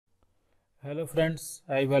Hello friends,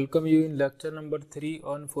 I welcome you in lecture number 3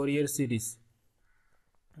 on Fourier series.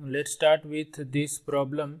 Let's start with this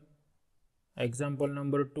problem, example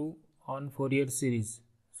number 2 on Fourier series.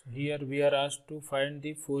 So here we are asked to find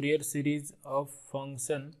the Fourier series of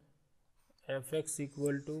function fx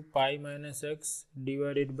equal to pi minus x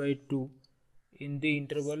divided by 2 in the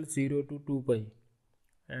interval 0 to 2 pi.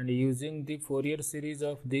 And using the Fourier series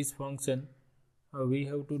of this function, we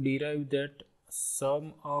have to derive that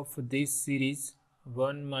sum of this series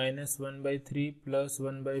 1 minus 1 by 3 plus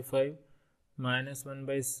 1 by 5 minus 1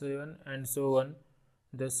 by 7 and so on.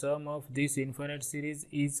 The sum of this infinite series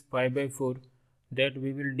is pi by 4 that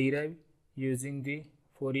we will derive using the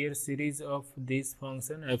Fourier series of this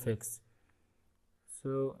function fx.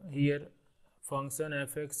 So here function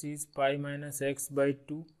fx is pi minus x by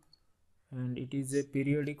 2 and it is a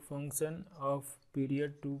periodic function of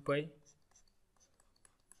period 2 pi.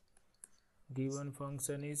 Given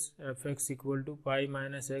function is fx equal to pi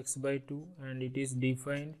minus x by 2 and it is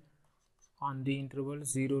defined on the interval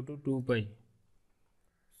 0 to 2 pi.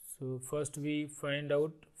 So first we find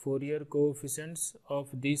out Fourier coefficients of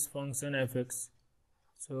this function fx.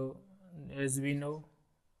 So as we know,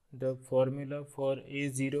 the formula for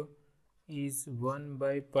a0 is 1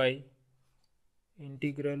 by pi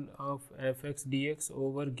integral of fx dx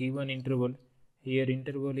over given interval. Here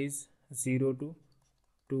interval is 0 to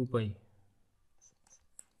 2 pi.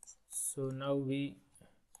 So now we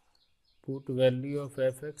put value of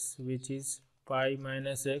fx, which is pi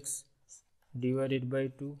minus x divided by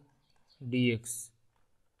 2 dx.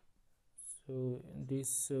 So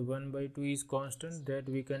this 1 by 2 is constant that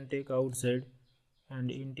we can take outside,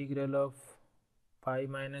 and integral of pi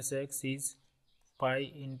minus x is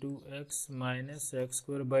pi into x minus x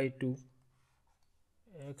square by 2.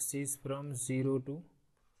 X is from 0 to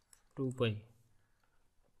 2 pi.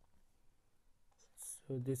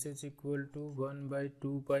 So this is equal to 1 by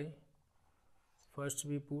 2 pi. First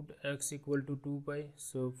we put x equal to 2 pi.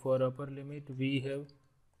 So for upper limit we have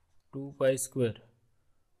 2 pi square.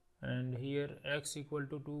 And here x equal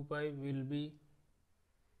to 2 pi will be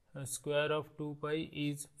square of 2 pi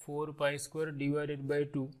is 4 pi square divided by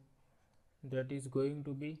 2. That is going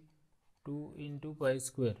to be 2 into pi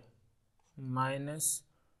square minus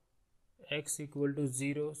x equal to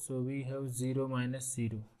 0. So we have 0 minus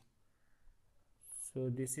 0. So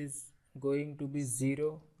this is going to be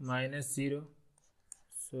 0 minus 0.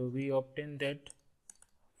 So we obtain that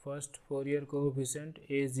first Fourier coefficient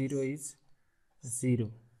a0 is 0.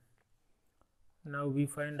 Now we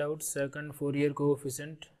find out second Fourier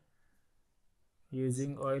coefficient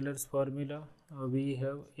using Euler's formula. We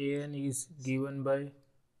have an is given by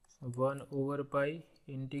 1 over pi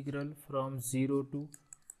integral from 0 to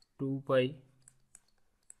 2 pi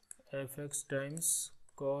fx times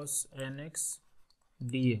cos nx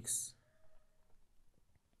dx.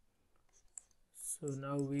 So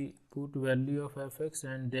now we put value of fx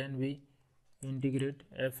and then we integrate.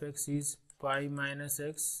 Fx is pi minus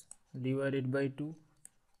x divided by 2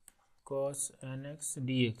 cos nx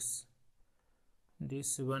dx.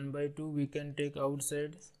 This 1 by 2 we can take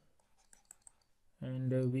outside,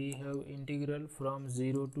 and we have integral from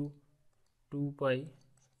 0 to 2 pi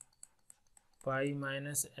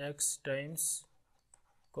minus x times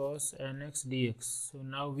cos nx dx. So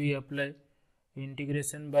now we apply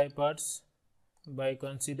integration by parts by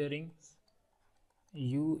considering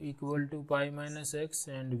u equal to pi minus x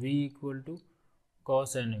and v equal to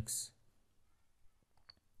cos nx.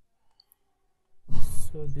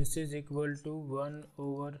 So this is equal to 1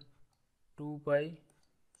 over 2 pi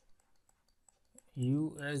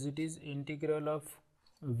u, as it is integral of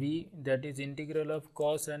v, that is integral of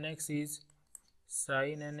cos nx is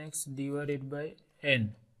sin nx divided by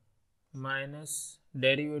n minus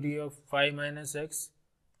derivative of pi minus x,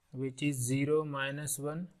 which is 0 minus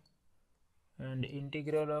 1, and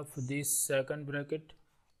integral of this second bracket,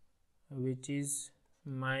 which is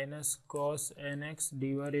minus cos nx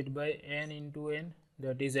divided by n into n,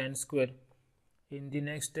 that is n square. In the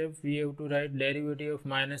next step we have to write derivative of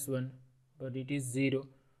minus 1, but it is 0.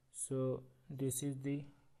 So this is the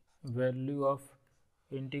value of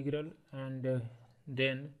integral, and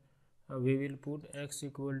then we will put x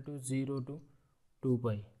equal to 0 to 2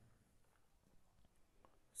 pi.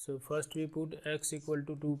 So first we put x equal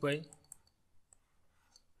to 2 pi.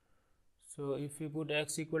 So if we put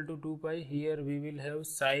x equal to 2 pi, here we will have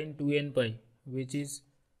sin 2n pi, which is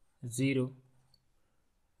 0,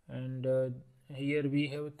 and here we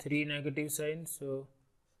have 3 negative signs, so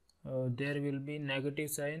there will be negative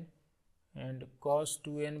sign, and cos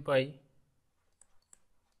 2n pi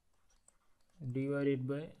divided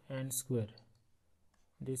by n square.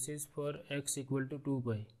 This is for x equal to 2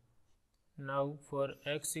 pi. Now for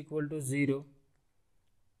x equal to 0,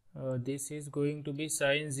 this is going to be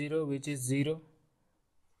sine 0, which is 0,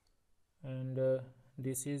 and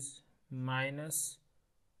this is minus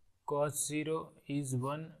cos 0 is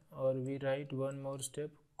 1, or we write one more step,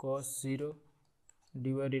 cos 0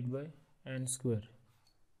 divided by n square.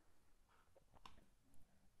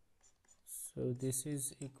 So this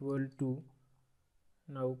is equal to,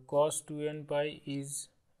 now cos 2n pi is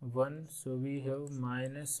 1, so we have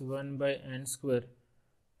minus 1 by n square,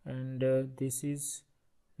 and this is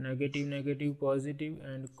negative negative positive,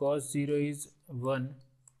 and cos 0 is 1,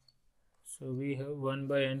 so we have 1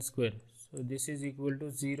 by n square. So this is equal to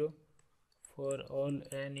 0 for all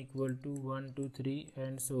n equal to 1, 2, 3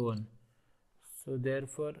 and so on. So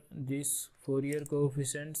therefore these Fourier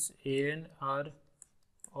coefficients an are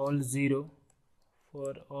all 0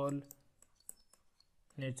 for all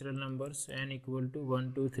natural numbers n equal to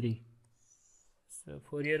 1, 2, 3. So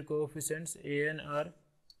Fourier coefficients an are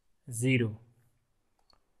 0.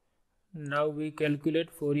 Now we calculate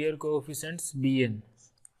Fourier coefficients bn.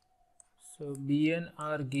 So bn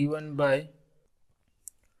are given by,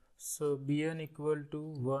 so bn equal to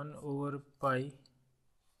 1 over pi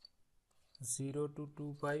 0 to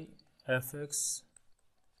 2 pi fx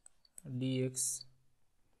dx.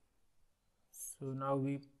 So now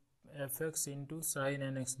we fx into sin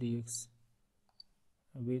nx dx.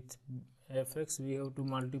 With fx we have to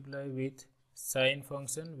multiply with sin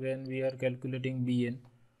function when we are calculating bn.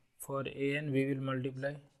 For an we will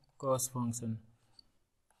multiply cos function.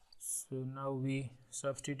 So now we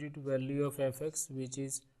substitute value of fx, which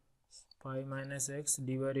is pi minus x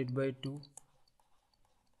divided by 2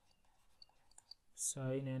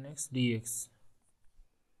 sin nx dx.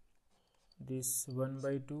 This 1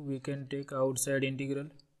 by 2 we can take outside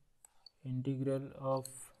integral of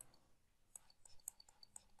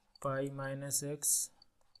pi minus x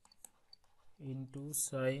into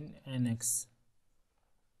sin nx.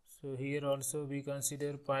 So here also we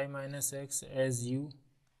consider pi minus x as u,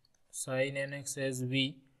 sin nx as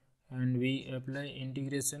v, and we apply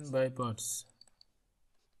integration by parts.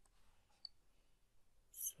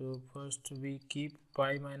 So first we keep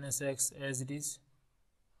pi minus x as it is.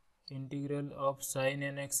 Integral of sin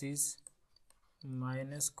nx is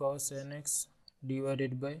minus cos nx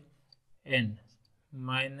divided by n,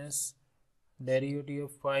 minus derivative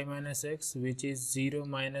of pi minus x, which is 0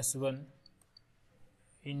 minus 1,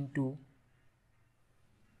 into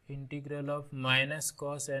integral of minus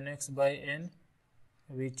cos nx by n,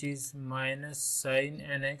 which is minus sin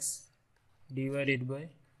nx divided by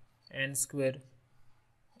n square.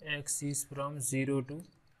 X is from 0 to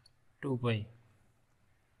 2 pi.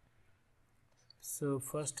 So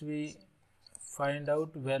first we find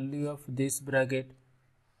out value of this bracket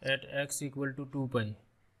at x equal to 2 pi.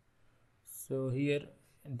 So here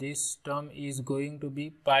this term is going to be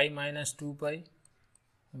pi minus 2 pi,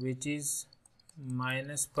 which is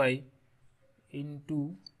minus pi,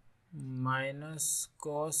 into minus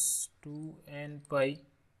cos 2n pi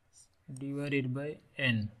divided by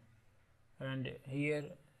n, and here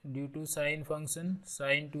due to sin function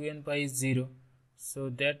sin 2n pi is 0, so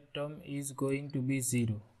that term is going to be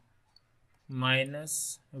 0,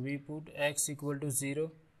 minus we put x equal to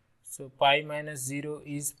 0, so pi minus 0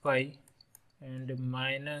 is pi, and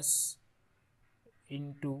minus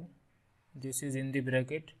into, this is in the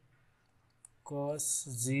bracket, cos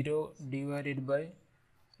 0 divided by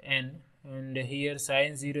n, and here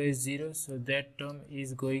sin 0 is 0, so that term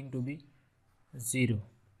is going to be 0.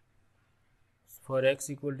 For x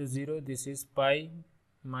equal to 0, this is pi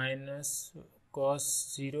minus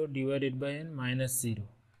cos 0 divided by n minus 0.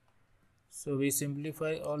 So we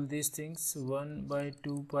simplify all these things. 1 by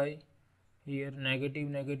 2 pi, here negative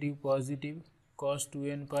negative positive, cos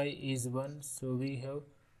 2n pi is 1, so we have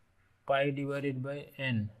pi divided by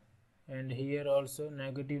n, and here also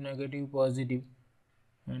negative negative positive,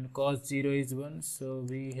 and cos 0 is 1, so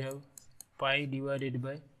we have pi divided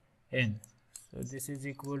by n. So this is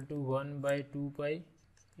equal to 1 by 2 pi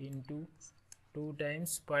into 2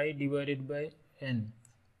 times pi divided by n.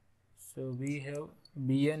 So we have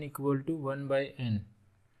bn equal to 1 by n.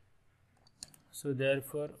 So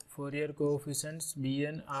therefore Fourier coefficients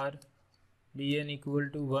bn are bn equal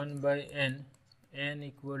to 1 by n, n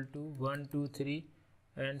equal to 1, 2, 3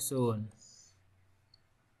 and so on.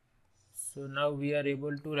 So now we are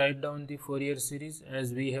able to write down the Fourier series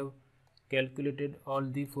as we have calculated all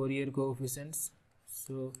the Fourier coefficients.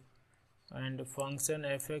 So, and function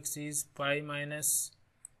fx is pi minus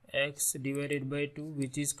x divided by 2,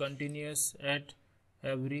 which is continuous at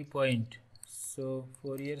every point. So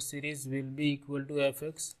Fourier series will be equal to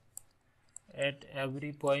fx at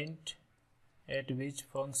every point at which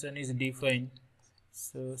function is defined.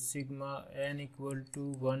 So sigma n equal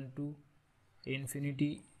to 1 to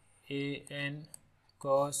infinity a n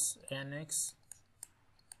cos nx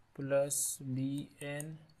plus b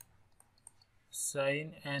n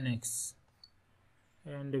sin nx,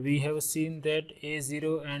 and we have seen that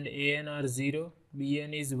a0 and an are 0,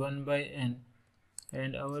 bn is 1 by n,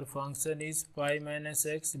 and our function is pi minus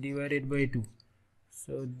x divided by 2.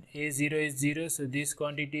 So a0 is 0, so this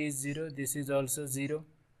quantity is 0, this is also 0,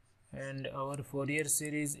 and our Fourier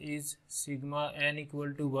series is sigma n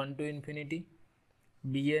equal to 1 to infinity,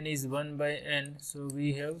 bn is 1 by n, so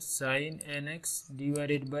we have sin nx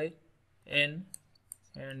divided by n,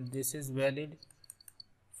 and this is valid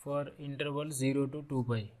for interval 0 to 2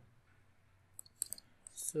 pi.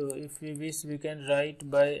 So if we wish, we can write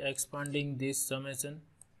by expanding this summation.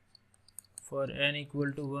 For n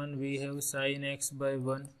equal to 1 we have sin x by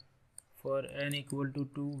 1, for n equal to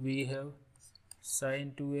 2 we have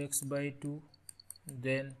sin 2x by 2,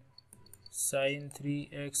 then sin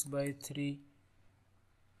 3x by 3.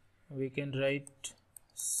 We can write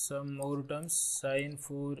some more terms, sin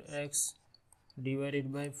 4x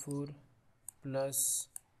divided by 4 plus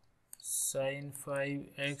sin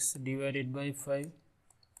 5x divided by 5,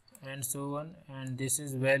 and so on, and this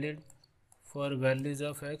is valid for values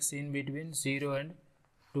of x in between 0 and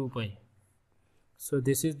 2 pi. So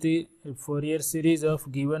this is the Fourier series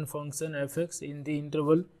of given function fx in the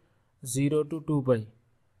interval 0 to 2 pi.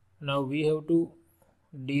 Now we have to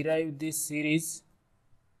derive this series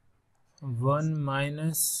 1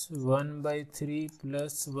 minus 1 by 3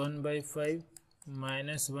 plus 1 by 5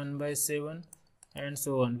 minus 1 by 7 and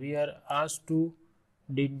so on. We are asked to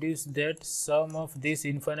deduce that sum of this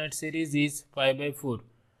infinite series is pi by 4.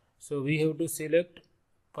 So we have to select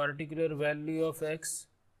particular value of x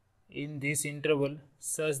in this interval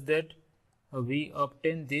such that we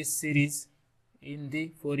obtain this series in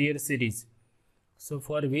the Fourier series. So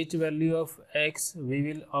for which value of x we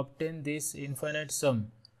will obtain this infinite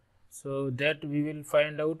sum, so that we will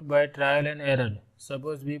find out by trial and error.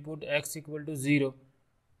 Suppose we put x equal to 0,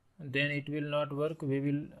 then it will not work. We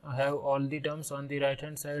will have all the terms on the right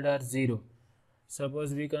hand side are 0.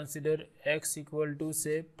 Suppose we consider x equal to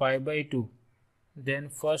say pi by 2, then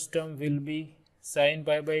first term will be sin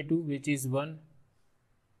pi by 2, which is 1,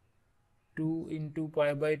 2 into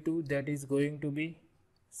pi by 2, that is going to be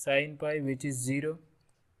sin pi, which is 0,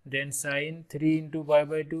 then sin 3 into pi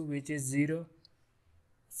by 2, which is 0.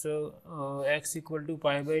 So x equal to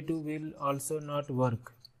pi by 2 will also not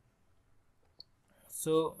work.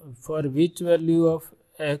 So for which value of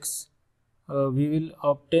x we will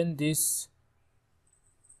obtain this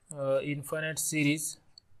infinite series,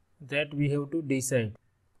 that we have to decide.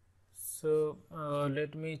 So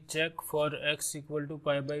let me check for x equal to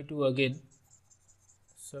pi by 2 again.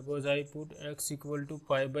 Suppose I put x equal to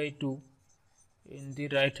pi by 2 in the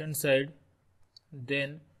right hand side,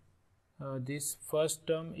 then this first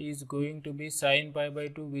term is going to be sin pi by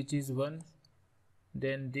 2, which is 1,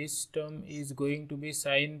 then this term is going to be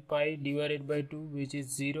sin pi divided by 2, which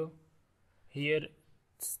is 0. Here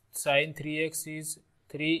sin 3x is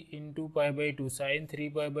 3 into pi by 2, sin 3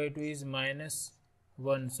 pi by 2 is minus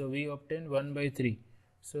 1, so we obtain 1 by 3.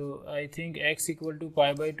 So I think x equal to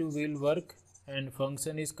pi by 2 will work, and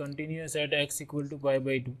function is continuous at x equal to pi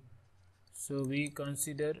by 2. So we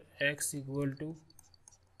consider x equal to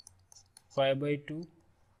pi by 2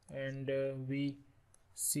 and we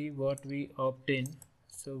see what we obtain.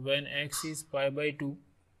 So when x is pi by 2,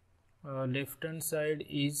 left hand side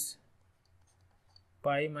is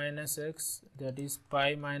pi minus x, that is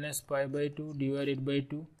pi minus pi by 2 divided by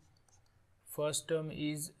 2. First term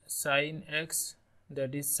is sin x,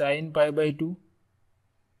 that is sin pi by 2.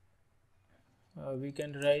 We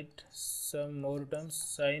can write some more terms,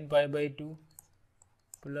 sin pi by 2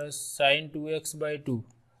 plus sin 2x by 2.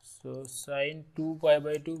 So sin 2 pi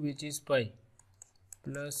by 2, which is pi,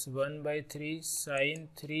 plus 1 by 3 sin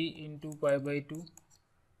 3 into pi by 2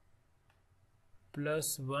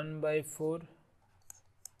 plus 1 by 4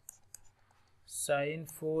 sin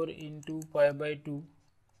 4 into pi by 2,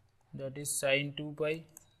 that is sin 2 pi,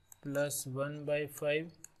 plus 1 by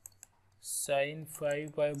 5 sin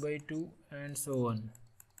 5 pi by 2 and so on.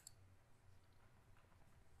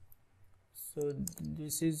 So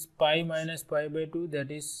this is pi minus pi by 2,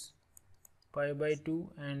 that is pi by 2,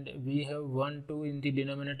 and we have 1 2 in the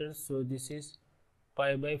denominator, so this is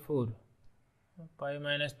pi by 4. Pi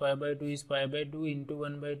minus pi by 2 is pi by 2 into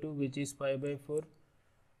 1 by 2, which is pi by 4,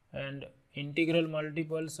 and integral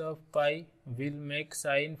multiples of pi will make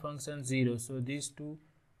sine function 0. So these two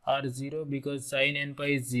are 0 because sin n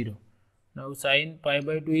pi is 0. Now sin pi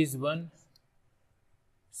by 2 is 1,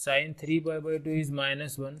 Sin 3 pi by 2 is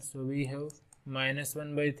minus 1, so we have minus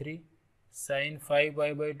 1 by 3. Sin 5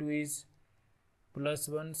 pi by 2 is plus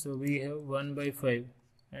 1, so we have 1 by 5,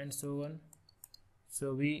 and so on.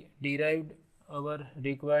 So we derived our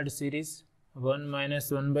required series 1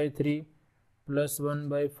 minus 1 by 3 plus 1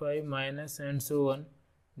 by 5 minus and so on.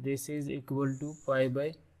 This is equal to pi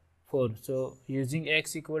by 4. So using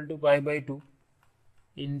x equal to pi by 2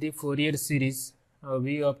 in the Fourier series,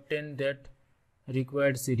 we obtain that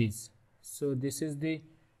required series. So this is the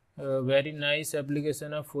very nice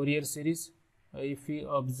application of Fourier series. If we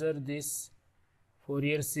observe this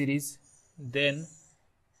Fourier series, then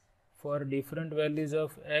for different values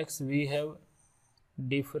of x we have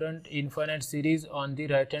different infinite series on the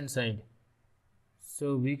right hand side.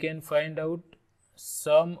 So we can find out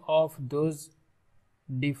sum of those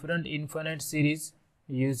different infinite series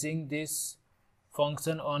using this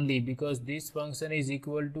function only, because this function is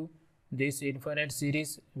equal to this infinite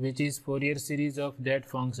series, which is Fourier series of that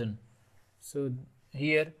function. So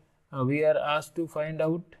here we are asked to find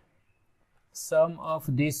out sum of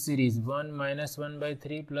this series 1 minus 1 by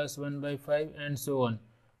 3 plus 1 by 5 and so on.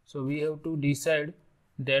 So we have to decide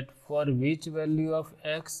that for which value of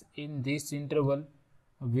x in this interval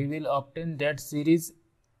we will obtain that series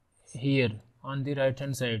here on the right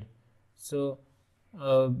hand side. So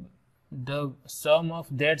the sum of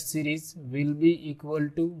that series will be equal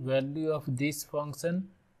to value of this function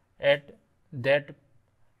at that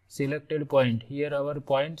selected point. Here our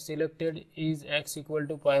point selected is x equal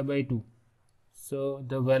to pi by 2. So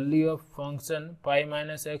the value of function pi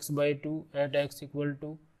minus x by 2 at x equal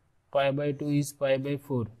to pi by 2 is pi by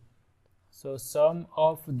 4. So sum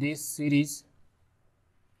of this series,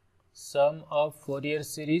 sum of Fourier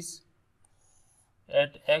series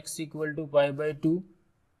at x equal to pi by 2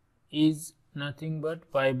 is nothing but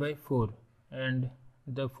pi by 4, and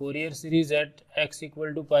the Fourier series at x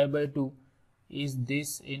equal to pi by 2 is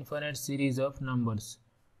this infinite series of numbers.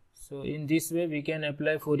 So in this way we can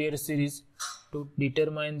apply Fourier series to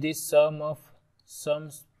determine the sum of some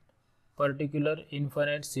particular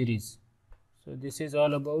infinite series. So this is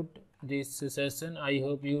all about this session. I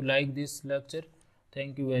hope you like this lecture.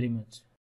 Thank you very much.